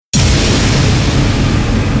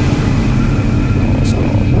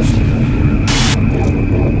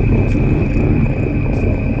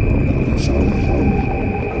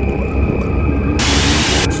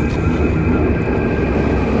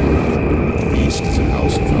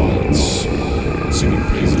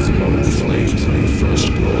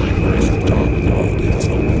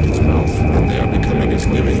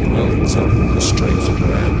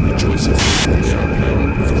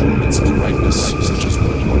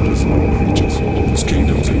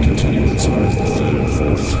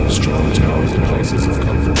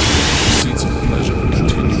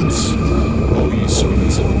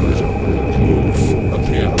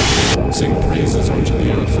Sing praises unto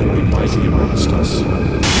the earth and be mighty amongst us.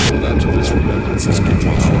 For that to this remembrance is good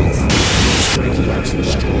power. Strength that to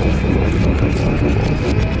destroy